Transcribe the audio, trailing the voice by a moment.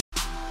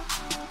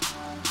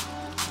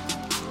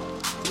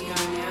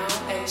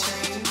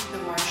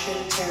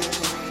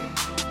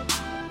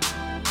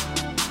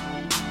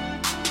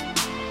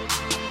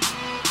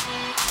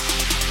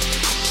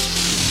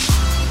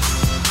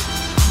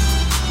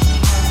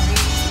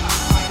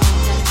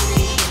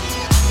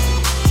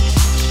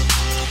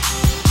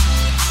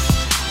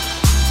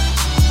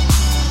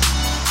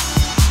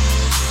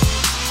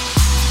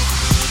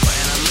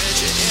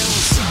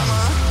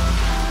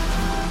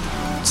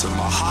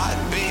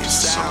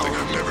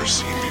never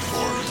seen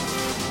before.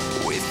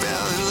 We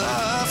fell in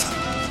love.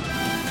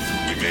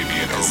 We may be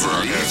in over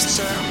our heads.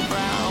 And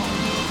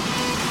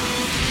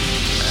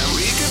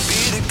we could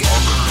be All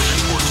together good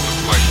reports to the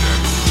flight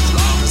deck. as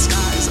long as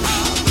skies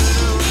are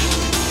blue.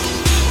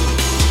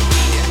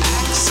 You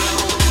act so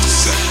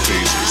Set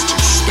phasers to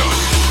stun.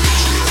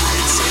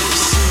 so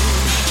soon.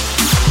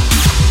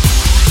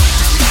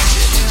 When I met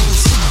you in the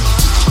summer.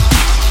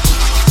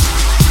 So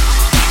my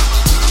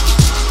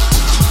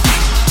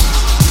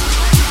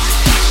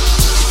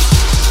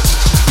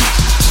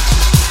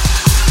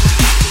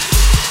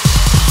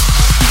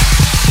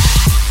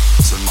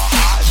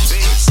heart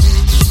beats.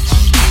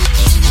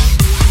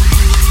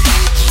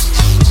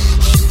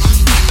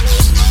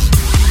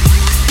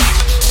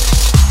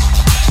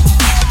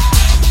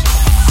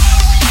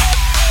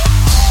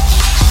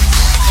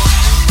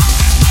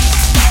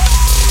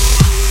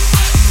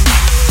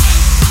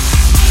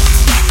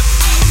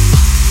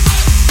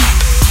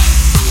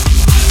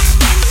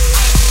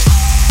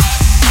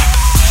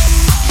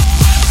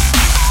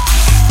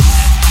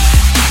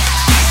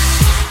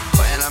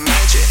 When I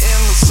met you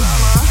in the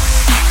summer,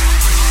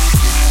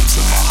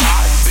 so my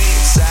heart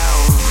beats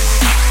out.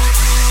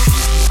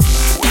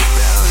 We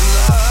fell in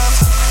love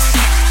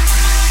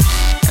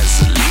as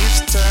the leaves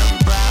turn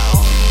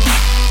brown,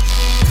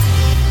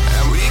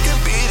 and we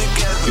could be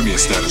together. Give me a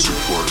status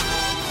report.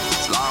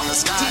 As long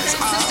as skies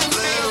are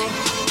blue.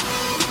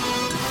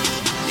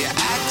 You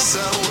act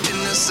so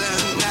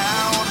innocent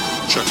now,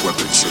 Check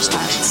weapon systems.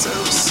 like so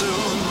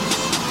soon.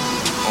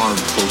 Armed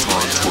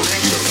Photon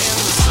Torpedo.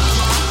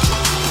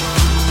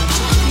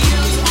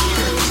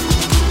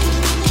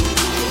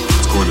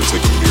 It's going to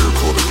take a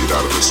miracle to get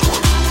out of this one.